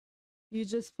You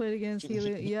just played against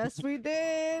Helios. Yes, we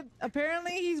did.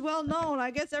 Apparently, he's well known. I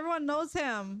guess everyone knows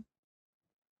him.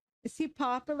 Is he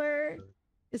popular?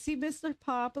 Is he Mr.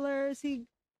 Popular? Is he?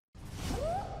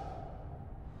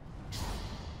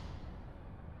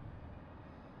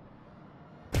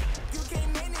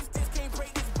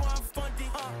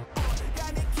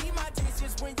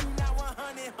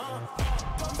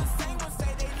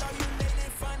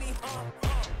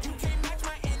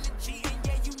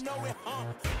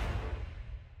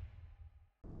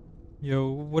 Yo,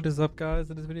 what is up, guys?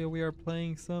 In this video we are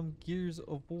playing some Gears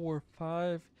of War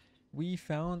 5. We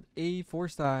found a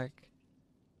 4-stack.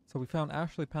 So we found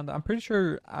Ashley Panda. I'm pretty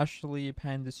sure Ashley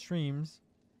Panda streams.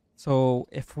 So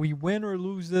if we win or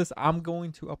lose this, I'm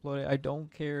going to upload it. I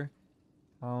don't care.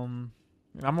 I'm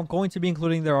going to be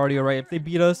including their audio, right? If they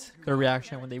beat us, their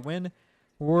reaction when they win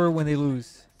or when they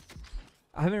lose.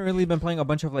 I haven't really been playing a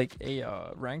bunch of like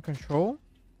a rank control,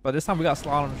 but this time we got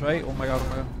slaloms, right? Oh my god,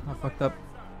 I fucked up.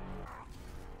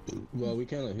 Well, we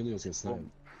can't let Helios get sniped.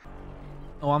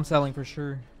 Oh, I'm selling for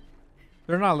sure.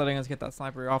 They're not letting us get that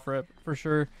sniper off rip for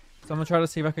sure. So I'm gonna try to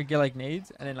see if I could get like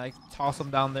nades and then like toss them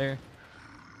down there.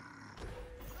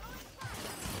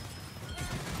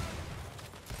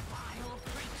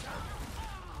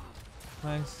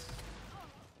 Nice.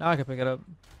 Now I can pick it up.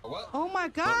 What? Oh my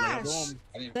gosh!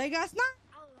 They got sniped.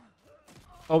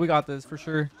 Oh, we got this for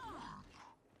sure.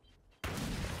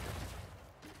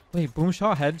 Wait, boom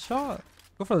shot, headshot.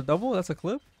 Go for the double. That's a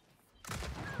clip.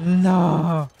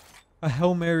 Nah, a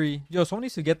Hail Mary. Yo, someone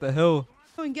needs to get the hill.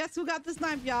 Oh, and guess who got the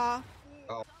snipe, y'all?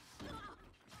 Oh. All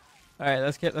right,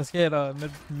 let's get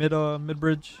mid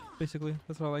bridge. Basically,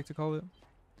 that's what I like to call it.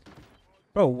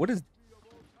 Bro, what is?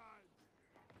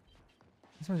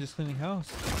 This one's just cleaning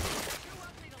house.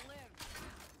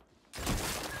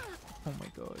 Oh my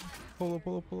god. Pull up,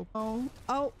 pull up, pull up.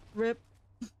 Oh, rip.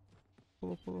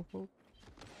 Pull up, pull up, pull up.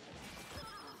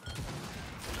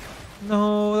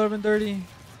 No, that would have been dirty.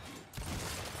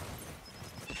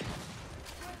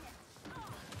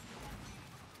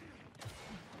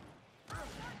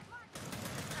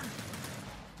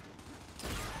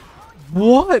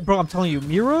 What? Bro, I'm telling you,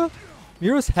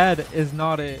 Mira's head is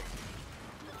not it.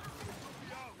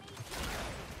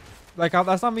 Like,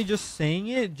 that's not me just saying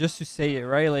it just to say it,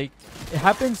 right? Like, it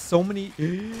happens so many...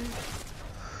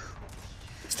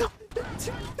 Stop.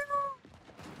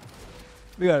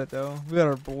 We got it though. We got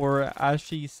our boar,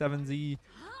 Ashy 7Z,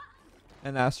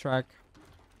 and Astrak.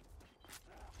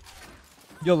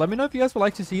 Yo, let me know if you guys would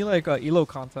like to see like Elo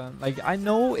content. Like, I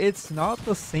know it's not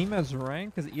the same as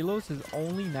rank because Elos is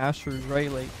only Nashers,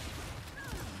 right? Like,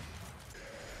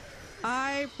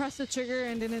 I pressed the trigger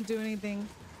and didn't do anything.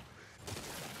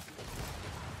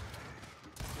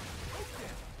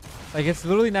 like it's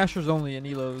literally Nashers only in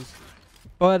Elos,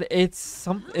 but it's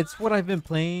what I've been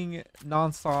playing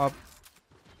nonstop.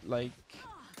 Like,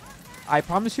 I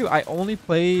promise you, I only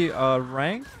play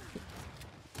rank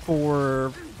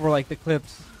for like the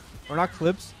clips, or not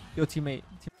clips. Yo, teammate.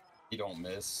 You don't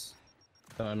miss.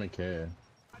 I'm okay.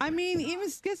 I mean, even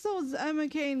Skissel's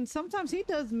MK, sometimes he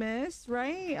does miss,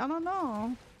 right? I don't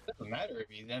know. Doesn't matter if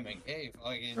he's MK.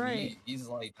 Fucking, Right. he's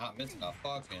like not missing a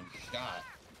fucking shot.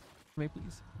 Me,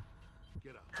 please.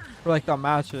 For like the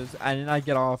matches, and then I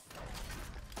get off.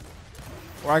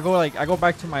 Or I go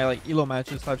back to my like Elo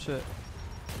matches type shit.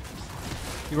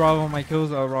 You rob all my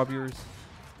kills, I'll rob yours.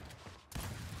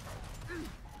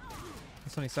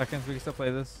 It's 20 seconds, we can still play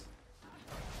this.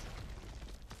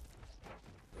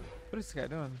 What is this guy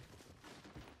doing?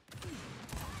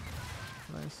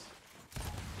 Nice.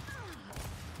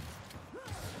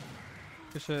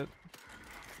 Good shit.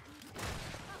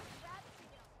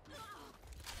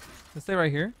 Let's stay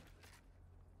right here.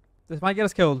 This might get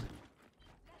us killed.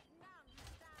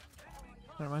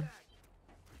 Never mind.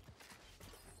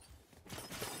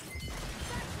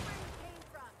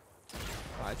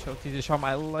 I choked. He just shot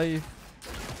my life.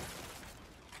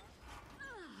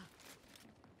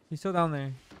 He's still down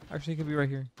there. Actually, he could be right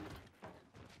here.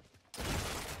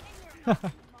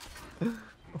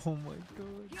 Oh my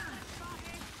god.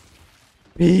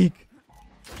 Peek.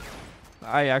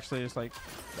 I actually just like,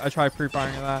 I tried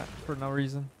pre-firing that for no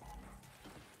reason.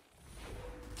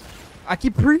 I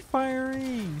keep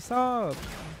pre-firing. Stop.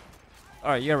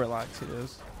 Alright, you gotta relax, it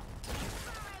is.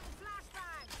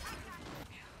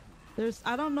 There's,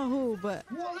 I don't know who, but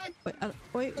What?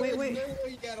 wait. There's no way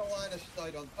you got a line of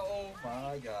sight on. Oh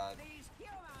my god.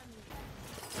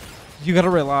 You gotta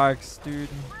relax, dude.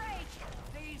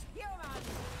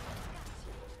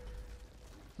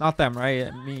 Not them,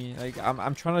 right? Me. Like,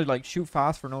 I'm trying to like shoot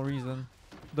fast for no reason.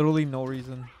 Literally no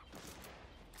reason.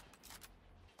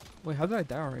 Wait, how did I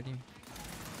die already?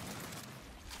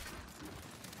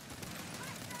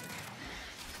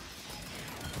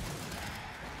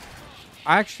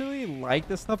 I actually like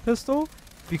the snuff pistol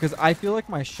because I feel like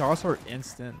my shots are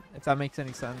instant, if that makes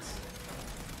any sense.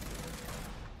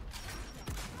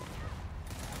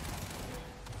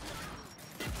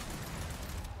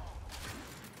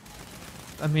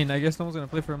 I mean, I guess no one's gonna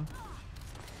play for him.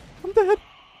 I'm dead.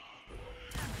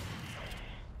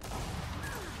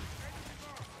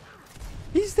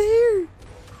 He's there.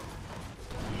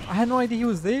 I had no idea he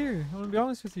was there. I'm gonna be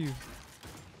honest with you.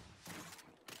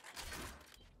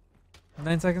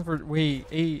 9 seconds for wait.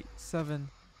 8, 7,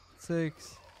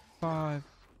 6, 5,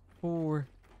 4,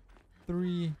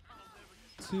 3,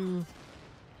 2,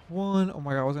 1. Oh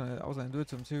my god, I was gonna do it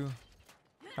to him too.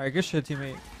 Alright, good shit,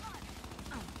 teammate.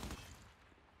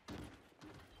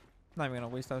 Not even gonna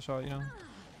waste that shot, you know.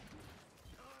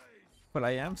 But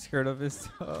I am scared of his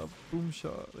boom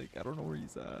shot. Like, I don't know where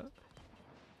he's at.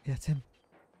 Yeah, it's him.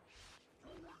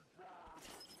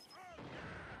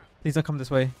 Please don't come this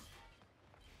way.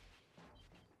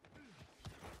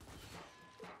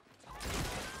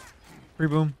 Free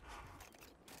boom.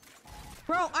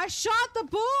 Bro, I shot the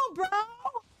boom, bro.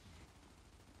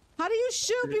 How do you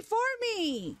shoot before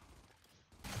me?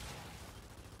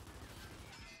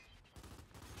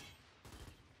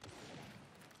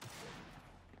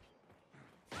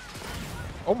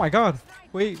 Oh my god.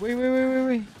 Wait. Get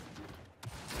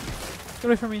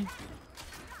away from me.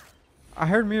 I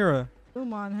heard Mira.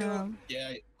 Boom on him.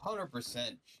 Yeah,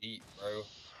 100% cheat, bro.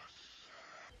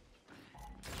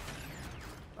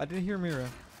 I didn't hear Mira.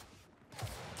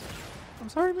 I'm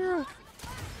sorry, Mira.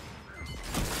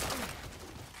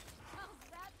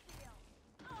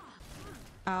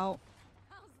 Ow.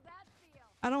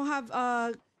 I don't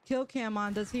have kill cam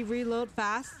on. Does he reload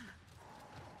fast?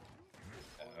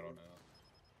 I don't know.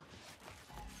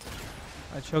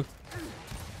 I choked.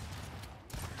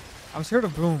 I'm scared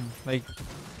of boom. Like,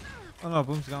 oh no,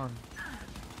 boom's gone.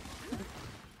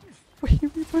 Wait,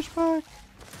 we push back.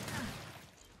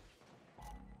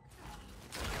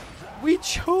 We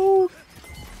choke.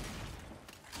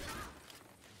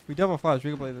 We double flash.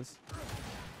 We can play this.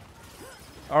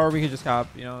 Or we could just cap.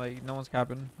 You know, like no one's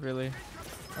capping really.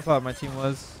 I thought my team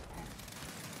was.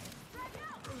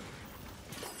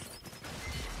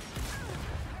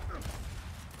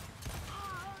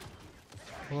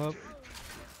 Pull up.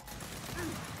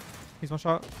 He's one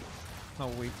shot. No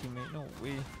way, teammate. No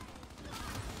way.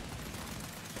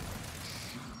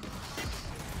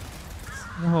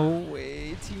 No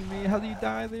way, teammate. How do you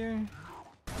die there?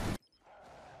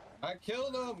 I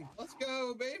killed him. Let's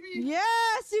go, baby.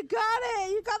 Yes, you got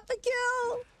it. You got the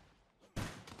kill.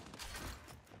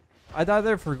 I died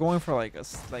there for going for like a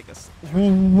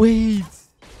wait.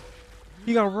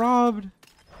 He got robbed.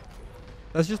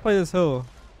 Let's just play this hill.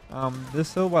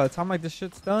 This hill, by the time like this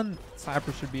shit's done,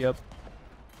 sniper should be up.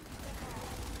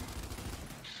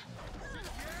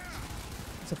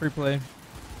 It's a free play.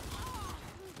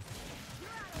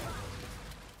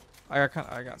 I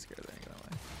got scared there. Ain't gonna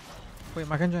lie. Wait,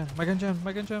 my gun jam.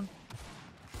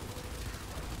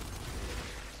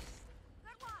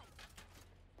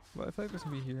 But I feel like this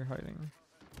will be here hiding.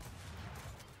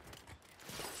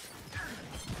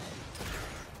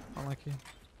 Unlucky.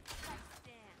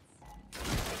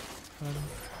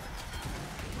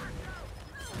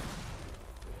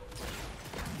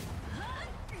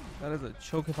 That is a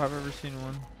choke if I've ever seen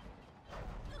one.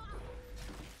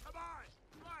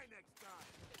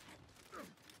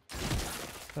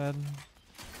 Dead.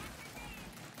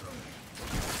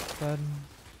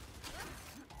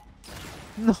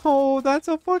 No, that's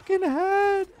a fucking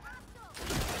head.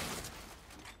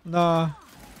 Nah.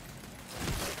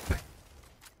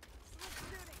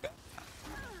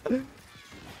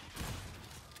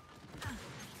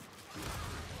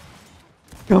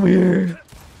 Come here.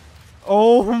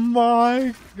 Oh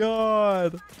my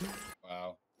god.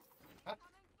 Wow.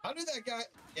 How did that guy?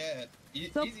 Yeah.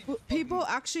 So easy people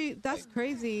fucking- actually, that's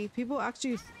crazy. People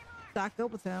actually stack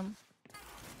up with him.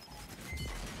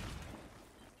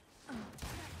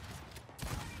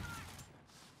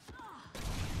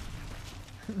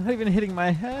 Not even hitting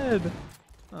my head.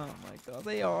 Oh my god,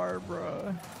 they are,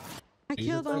 bruh. I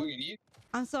killed him. You-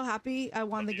 I'm so happy I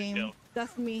won the game.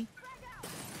 That's me.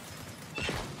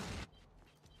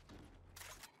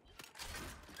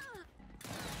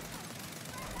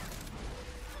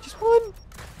 Just one.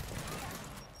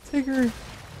 Take her.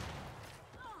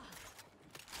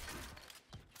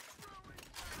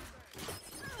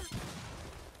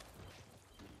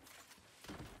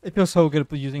 It feels so good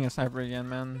using a sniper again,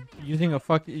 man. Using a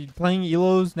playing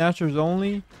elos, naturals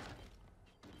only.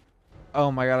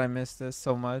 Oh my god, I missed this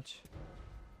so much.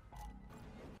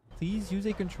 Please use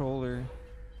a controller.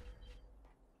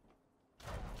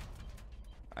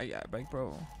 I got back,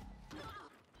 bro.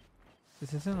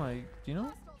 This isn't like, do you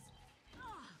know?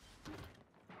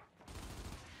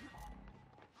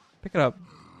 Pick it up.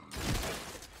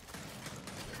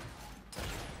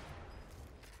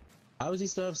 How is he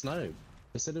still have snipe?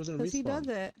 They said it was gonna Because he does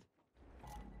respawn. it.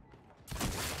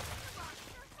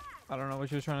 I don't know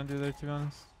what you were trying to do there, to be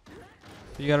honest.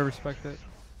 But you gotta respect it.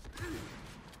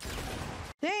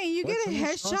 Dang, you What? get a How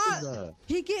many shots is headshot. that?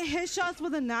 He get headshots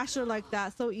with a Nasher like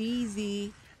that. So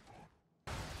easy.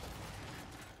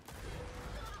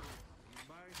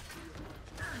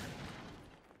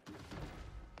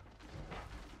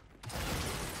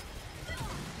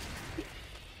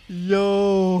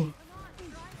 Yo.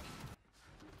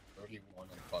 31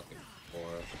 and fucking 4.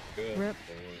 Good. Rip.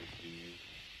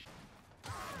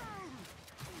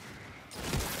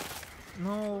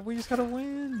 No, we just gotta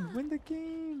win. Win the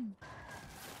game.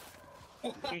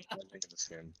 I'm taking the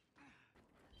skin.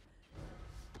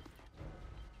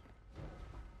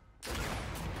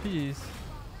 Jeez.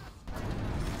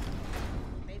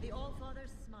 May the All-Father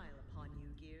smile upon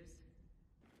you, Gears.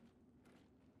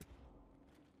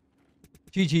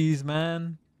 GG's,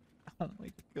 man. Oh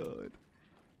my god.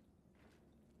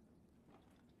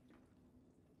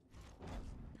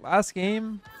 Last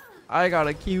game, I got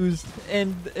accused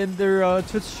in their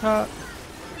Twitch chat.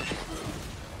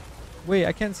 Wait,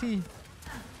 I can't see.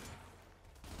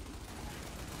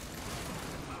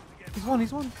 He's one,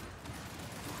 he's one.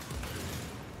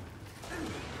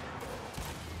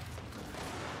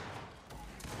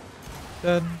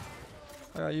 Dead.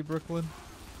 I got you, Brooklyn.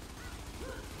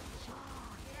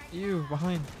 You,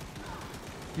 behind.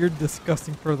 You're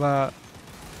disgusting for that.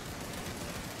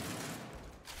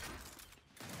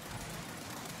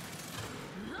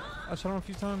 I shot him a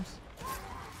few times.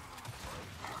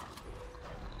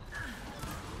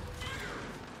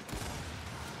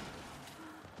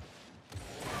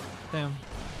 Damn.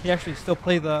 He actually still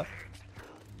played that.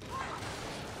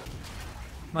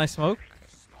 Nice smoke.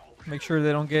 Make sure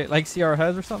they don't get like see our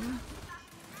heads or something.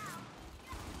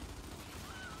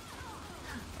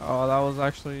 Oh, that was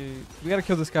actually... We gotta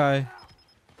kill this guy.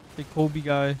 Big Kobe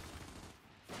guy.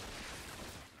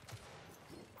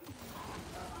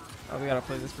 Oh, we gotta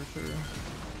play this for sure.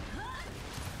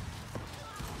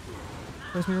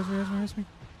 Where's me, where's me, where's me, where's me?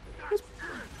 Where's me?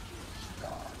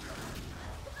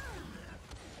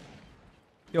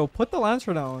 Yo, put the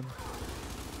Lancer down.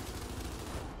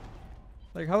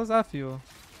 Like, how does that feel?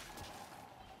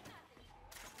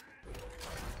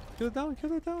 Kill it down,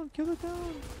 kill it down, kill it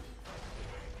down.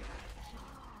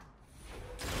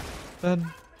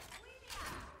 Then.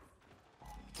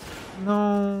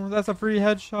 No, that's a free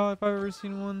headshot if I've ever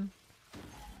seen one.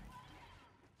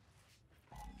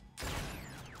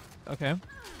 Okay.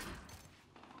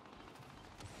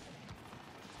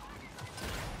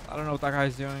 I don't know what that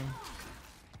guy's doing.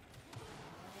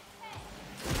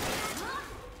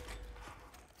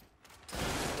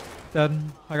 Dead.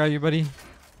 I got you, buddy.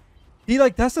 See,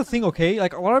 like, that's the thing, okay?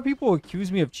 Like, a lot of people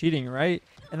accuse me of cheating, right?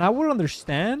 And I would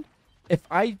understand if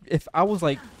I was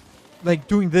like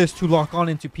doing this to lock on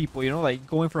into people, you know, like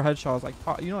going for headshots, like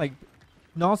pop, you know, like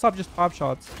non-stop just pop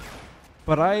shots.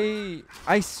 But I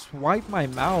swipe my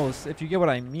mouse, if you get what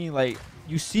I mean. Like,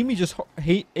 you see me just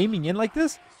aiming in like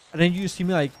this, and then you see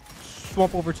me like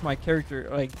swap over to my character,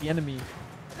 like the enemy.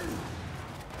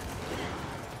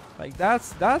 Like,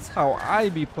 that's how I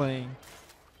be playing.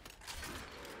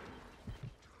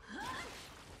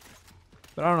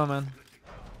 But I don't know, man.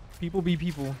 People be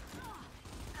people.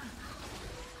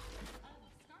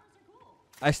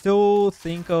 I still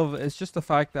think of it's just the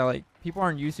fact that like people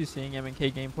aren't used to seeing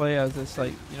M&K gameplay as this,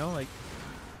 like, you know, like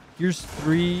Gears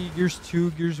 3, Gears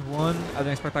 2, Gears 1. I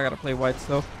didn't expect I gotta play white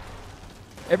stuff.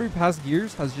 Every past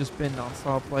Gears has just been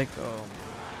non-stop like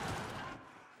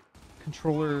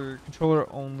controller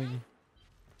only.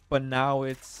 But now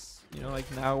it's, you know,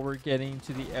 like now we're getting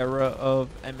to the era of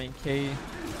M&K,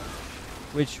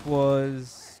 which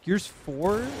was Gears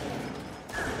 4.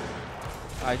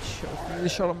 I choked the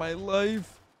shot of my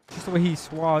life. Just the way he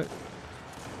swat.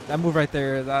 That move right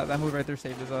there, that move right there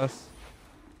saved his ass.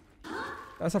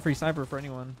 That's a free sniper for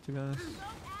anyone, to be honest.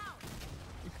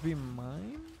 It could be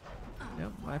mine?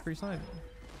 Yep, my free sniper.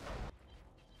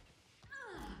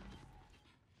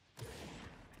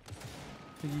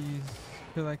 Please,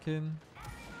 kill that kid.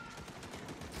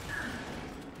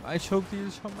 I choked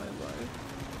the shot of my life.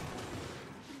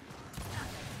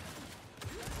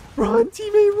 Run,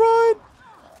 teammate, run!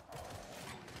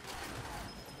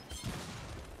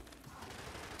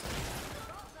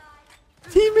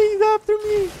 Teammates after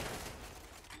me!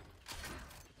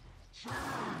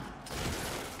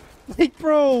 Like,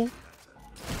 bro!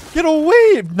 Get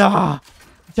away! Nah!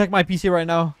 Check my PC right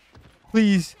now.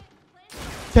 Please.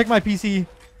 Check my PC.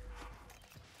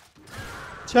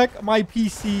 Check my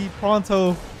PC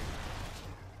pronto.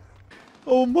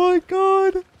 Oh my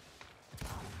god.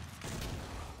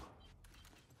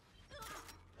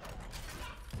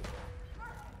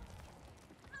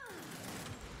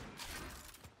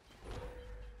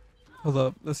 Hold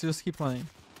up. Let's just keep playing.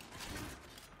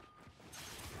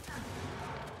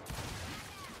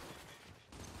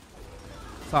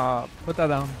 Stop. Put that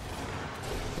down.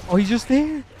 Oh, he's just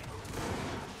there.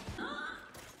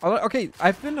 Okay,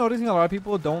 I've been noticing a lot of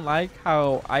people don't like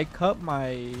how I cut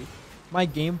my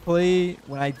gameplay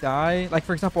when I die. Like,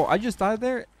 for example, I just died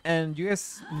there and you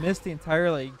guys missed the entire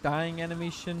like dying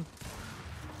animation.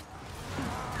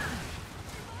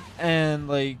 And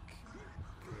like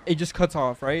it just cuts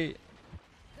off, right?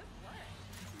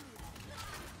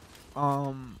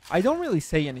 I don't really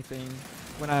say anything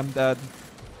when I'm dead.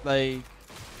 Like,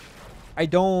 I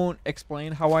don't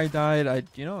explain how I died.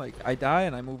 Like I die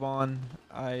and I move on.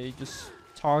 I just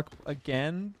talk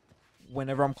again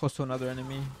whenever I'm close to another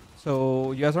enemy.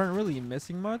 So you guys aren't really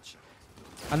missing much.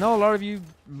 I know a lot of you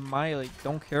might like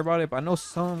don't care about it, but I know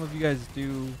some of you guys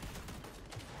do.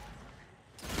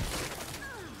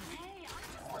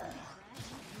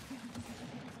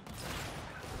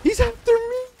 He's after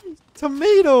me!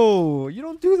 Tomato! You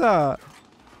don't do that.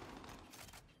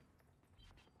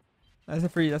 That's a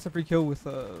free kill with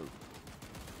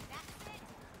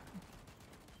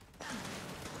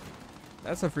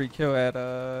that's a free kill at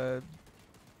the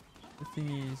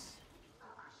thingies.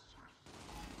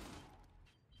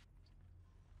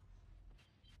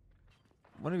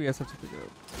 One of you guys have to pick it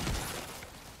up.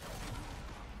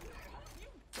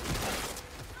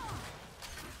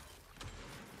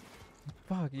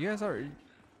 Fuck, you guys are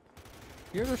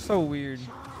so weird.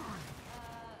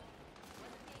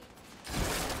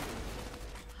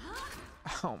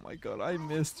 Oh my god, I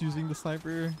missed using the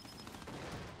sniper.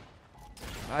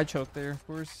 I choked there, of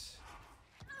course.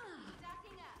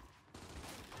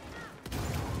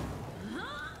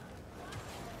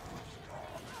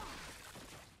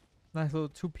 Nice little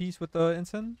two-piece with the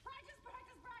ensign.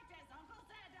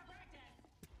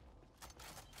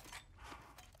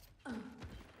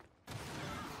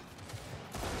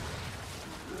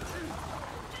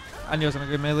 I knew I was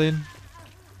gonna get melee.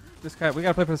 This guy, we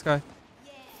gotta play for this guy.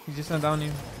 He's just gonna down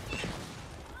you.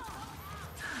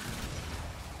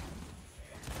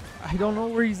 I don't know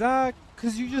where he's at,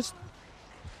 cause you just.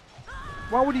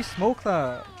 Why would he smoke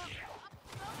that?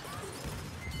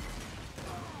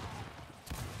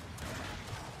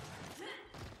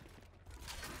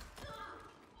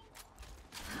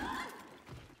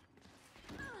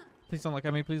 Please don't look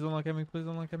at me. Please don't look at me. Please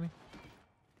don't look at me.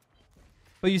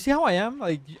 But you see how I am?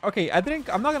 Like, okay,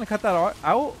 I'm not gonna cut that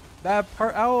out, that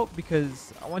part out,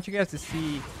 because I want you guys to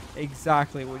see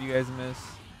exactly what you guys miss.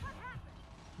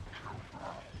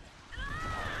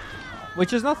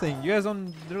 Which is nothing. You guys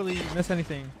don't literally miss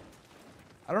anything.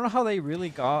 I don't know how they really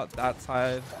got that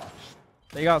side.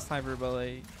 They got sniper, but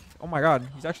like, oh my god,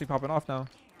 he's actually popping off now.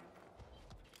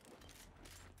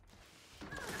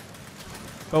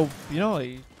 Oh, you know,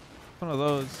 like, one of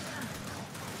those.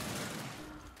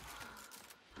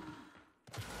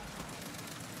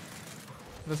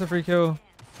 That's a free kill.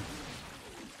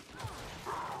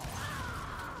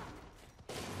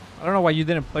 I don't know why you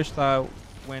didn't push that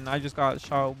when I just got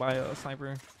shot by a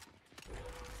sniper.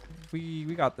 We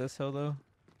got this hill though.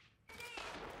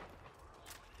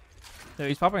 Yeah,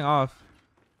 he's popping off.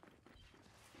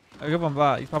 I give him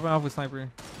that. He's popping off with sniper.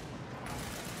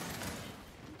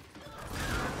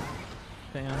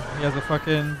 Damn, he has a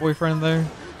fucking boyfriend there.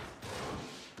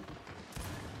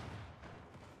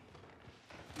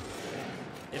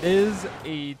 It is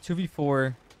a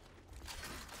 2v4.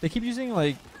 They keep using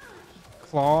like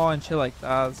claw and shit like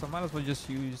that, so I might as well just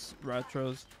use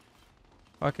retros.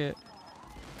 Fuck it.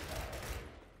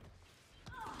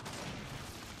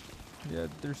 Yeah,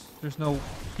 there's no.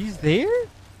 He's there?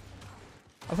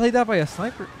 I thought he died by a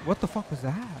sniper. What the fuck was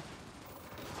that?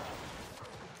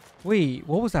 Wait,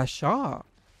 what was that shot?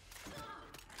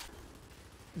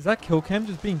 Is that kill cam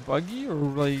just being buggy, or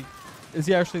like, is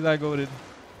he actually that goated?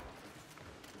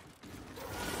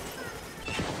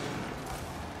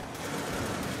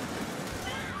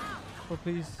 Oh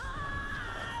please.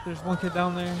 There's one kid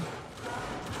down there.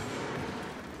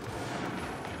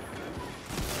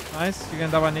 Nice. You're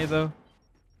gonna die by nade though.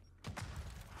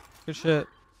 Good shit.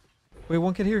 Wait,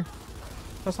 one kid here.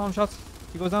 Press on shots.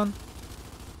 He goes down.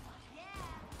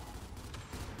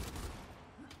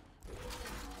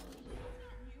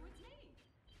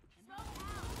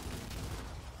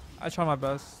 I try my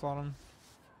best on him.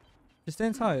 Just stay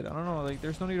inside. I don't know. Like,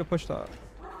 there's no need to push that.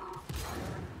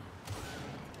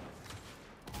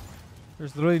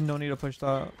 There's literally no need to push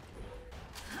that.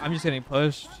 I'm just getting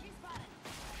pushed.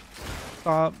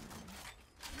 Stop.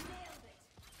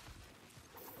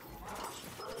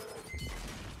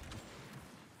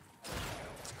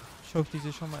 Choke these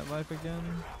to show my life again.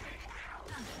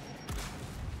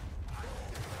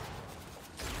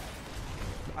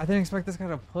 I didn't expect this guy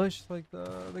to push like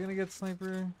they're gonna get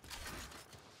sniper.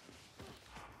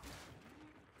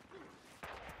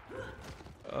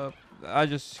 I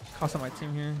just cost on my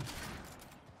team here.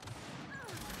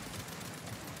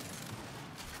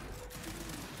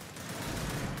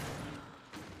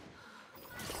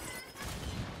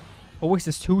 Oh,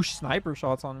 wastes 2 sniper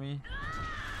shots on me.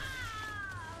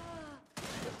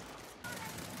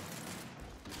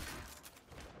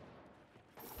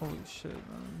 Holy shit,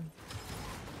 man.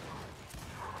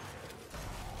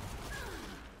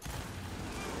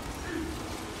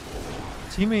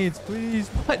 Teammates, please.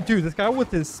 What? Dude, this guy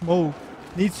with his smoke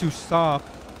needs to stop.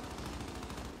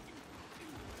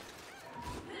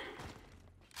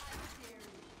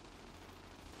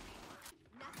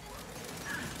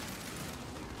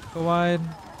 Go wide.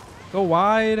 Go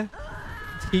wide.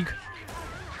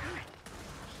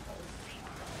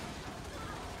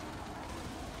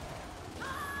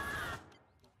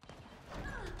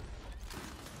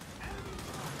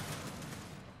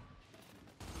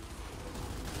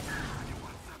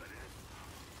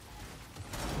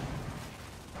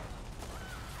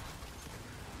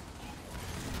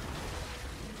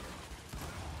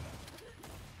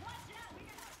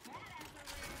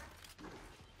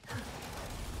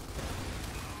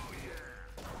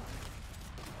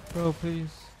 Bro, please.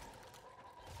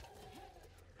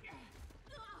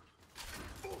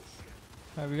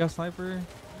 Alright, we got sniper.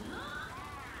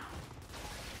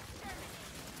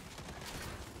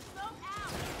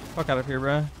 Fuck out of here,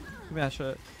 bro. Give me that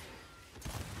shit.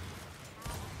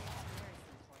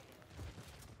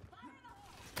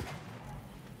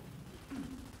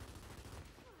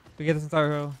 We get this entire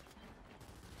hill.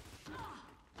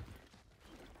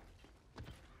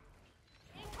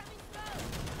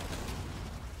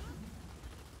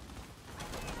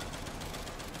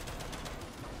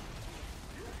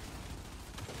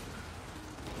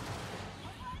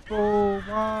 Oh,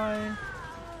 why?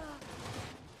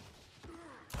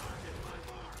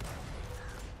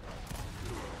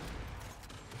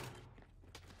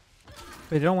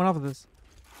 Wait, they don't went off of this.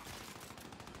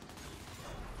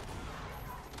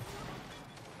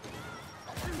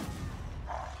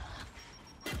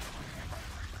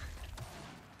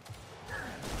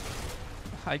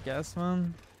 I guess,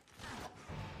 man.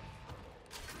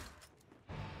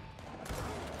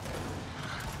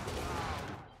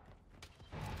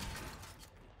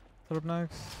 Put up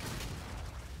next.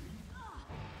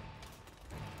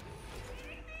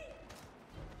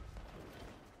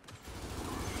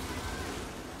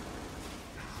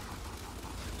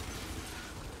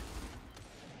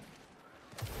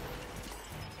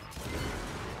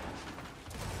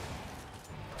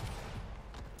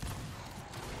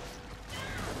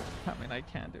 I mean, I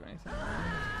can't do anything.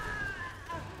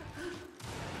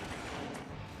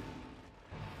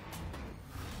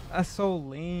 That's so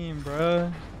lame,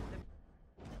 bruh.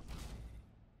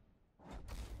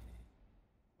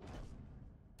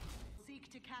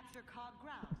 Seek to capture cog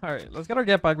ground. Alright, let's get our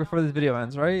get back before this video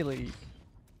ends, right? Like,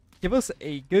 give us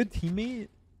a good teammate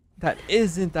that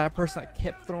isn't that person that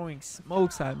kept throwing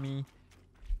smokes at me.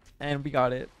 And we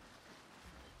got it.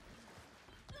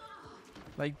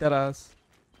 Like, deadass.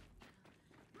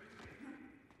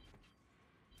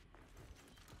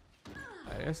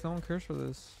 I guess no one cares for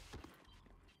this.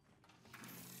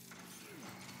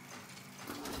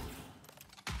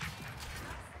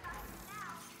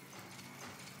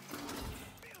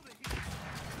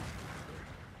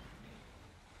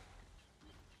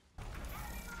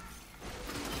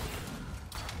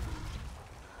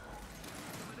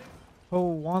 Oh,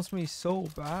 wants me so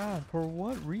bad. For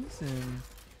what reason?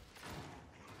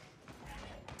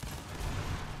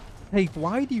 Hey,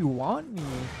 why do you want me?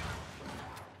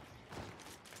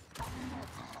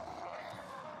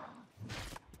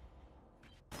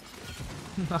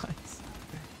 Nice.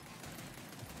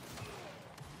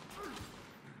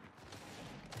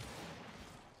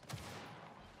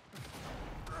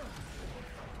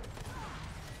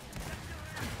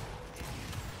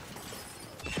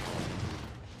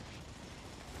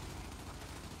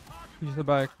 Use the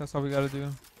back. That's all we gotta do.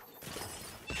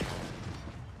 I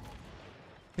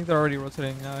think they're already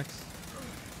rotating next.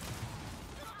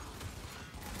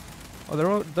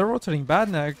 Oh, they're rotating bad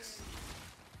next.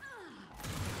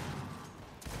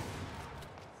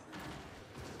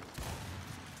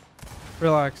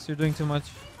 Relax, you're doing too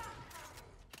much.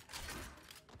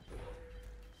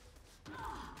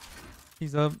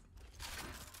 He's up.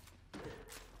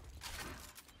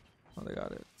 Oh, they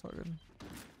got it. It's all good.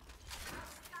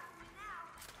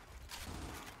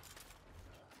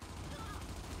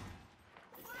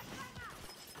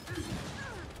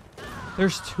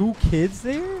 There's 2 kids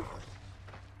there?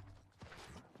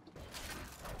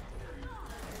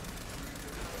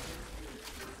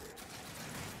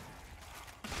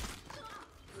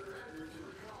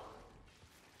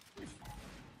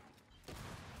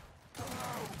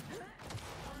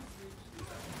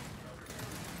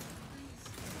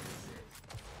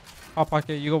 Hot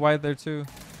pocket, you go wide there too.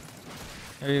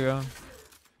 There you go.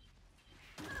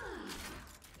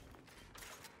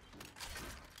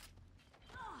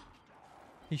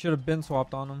 He should have been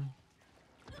swapped on him.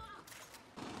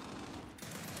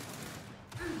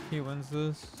 He wins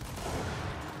this.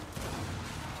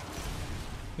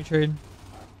 We trade.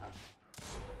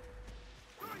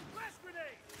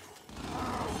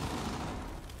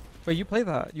 Wait, you play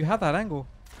that. You have that angle.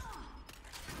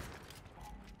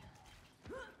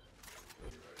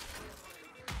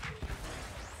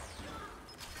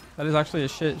 That is actually a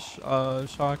shit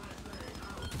shock.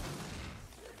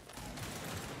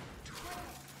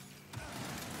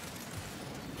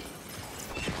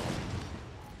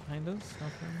 Behind us?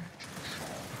 Nothing.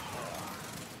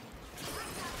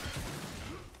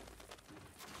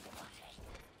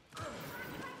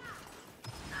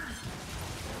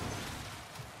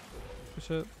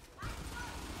 Push it.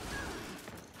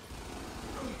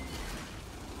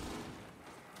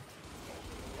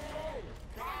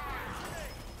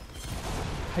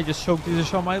 I just choked to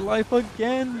show my life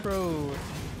again, bro.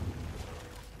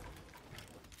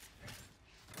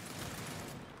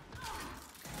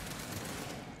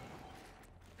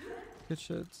 Good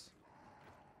shits.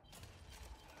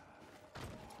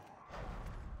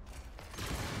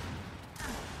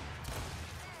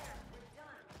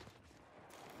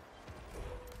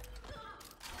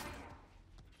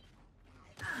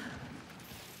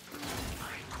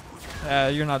 Yeah,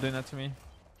 you're not doing that to me.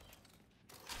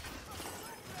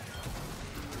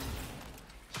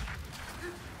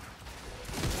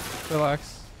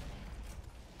 Relax.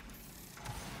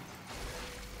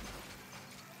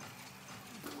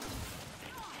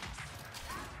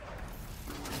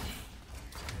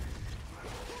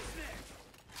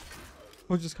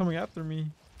 Who's just coming after me?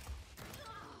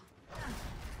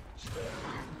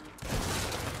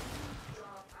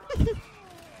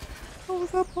 How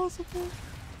was that possible?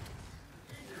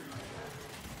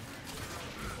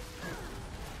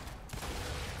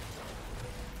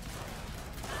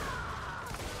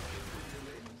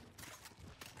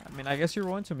 I mean, I guess you're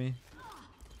one to me.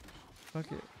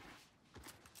 Fuck it.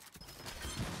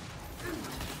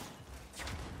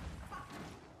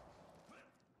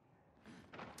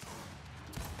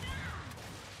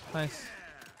 Nice.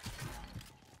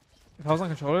 If I was on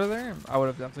controller there, I would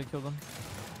have definitely killed him.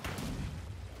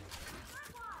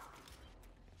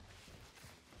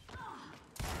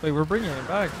 Wait, we're bringing it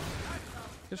back.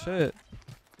 Good shit.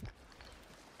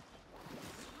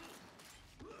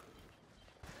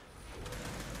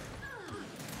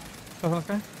 Press on this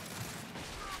guy.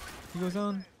 He goes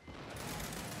on.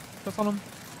 Press on him.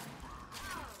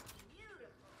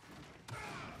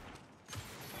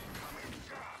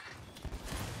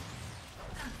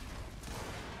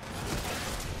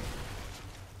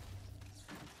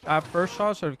 That first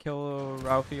shot should have killed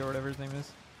Ralphie or whatever his name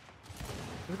is.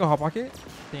 Let's go hot pocket.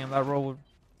 Damn, that roll would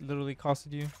literally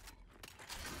costed you.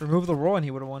 Remove the roll and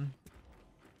he would have won.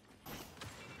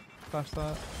 Flash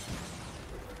that.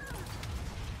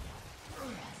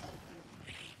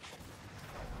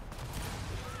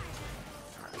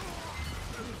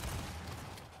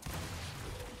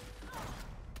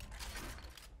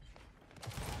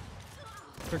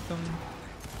 Tricked him.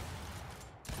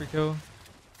 Free kill.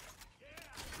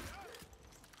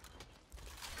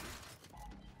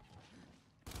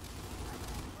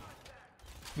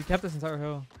 We kept this entire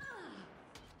hill.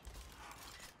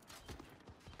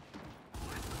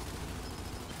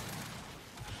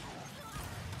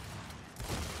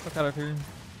 Fuck out of here.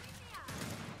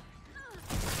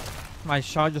 My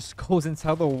shot just goes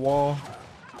inside the wall.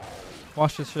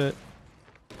 Watch this shit.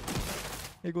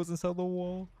 It goes inside the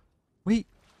wall. Wait.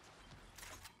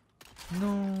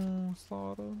 No,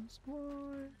 slaughter.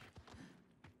 Smart.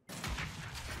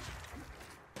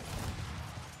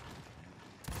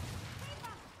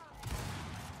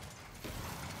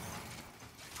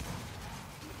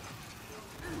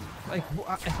 Like,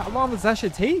 how long does that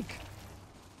shit take?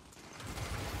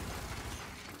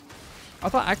 I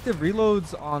thought active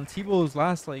reloads on T-Bows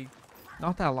last, like,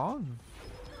 not that long.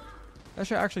 That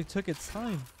shit actually took its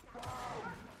time.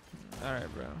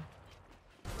 Alright, bro.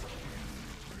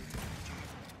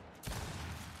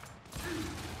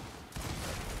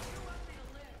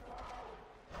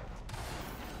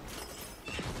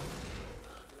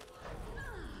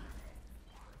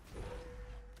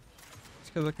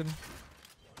 because I can.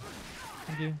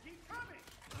 Thank you.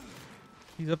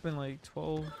 He's up in like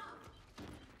 12.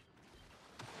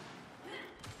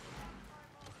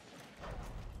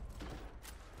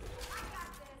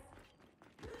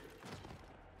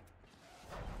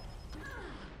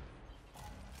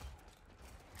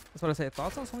 That's what I say. I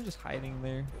thought so. Someone just hiding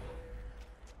there.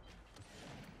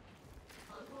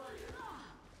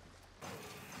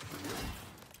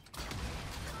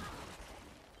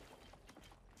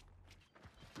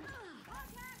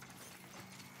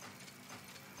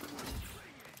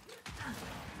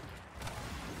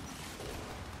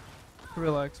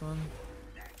 Relax, man.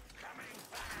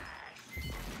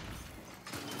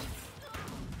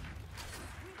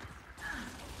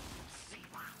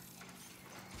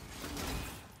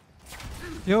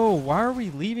 Yo, why are we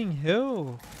leaving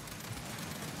Hill?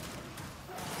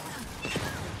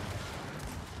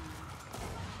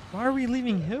 Why are we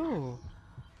leaving Hill?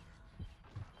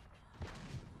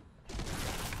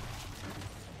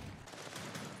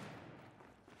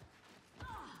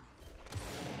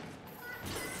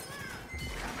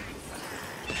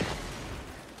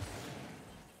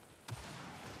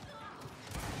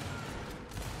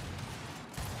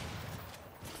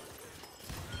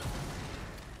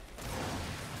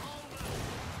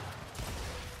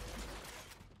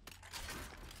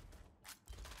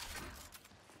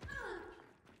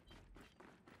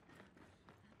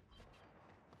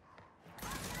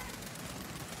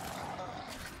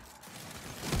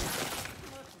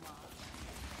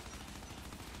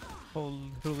 Oh,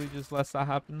 literally just lets that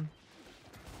happen.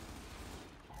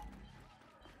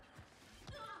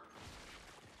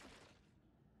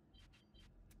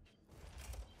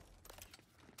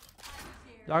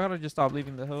 Y'all gotta just stop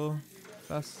leaving the hill.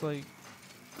 That's like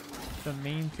the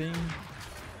main thing.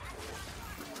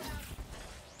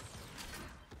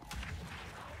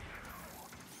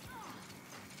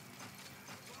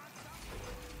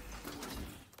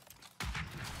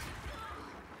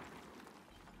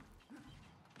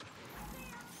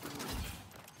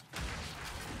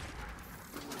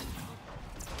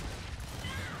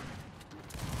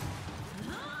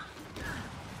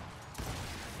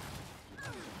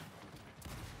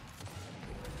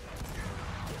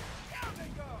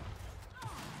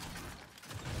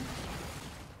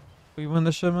 We win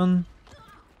the shit, man.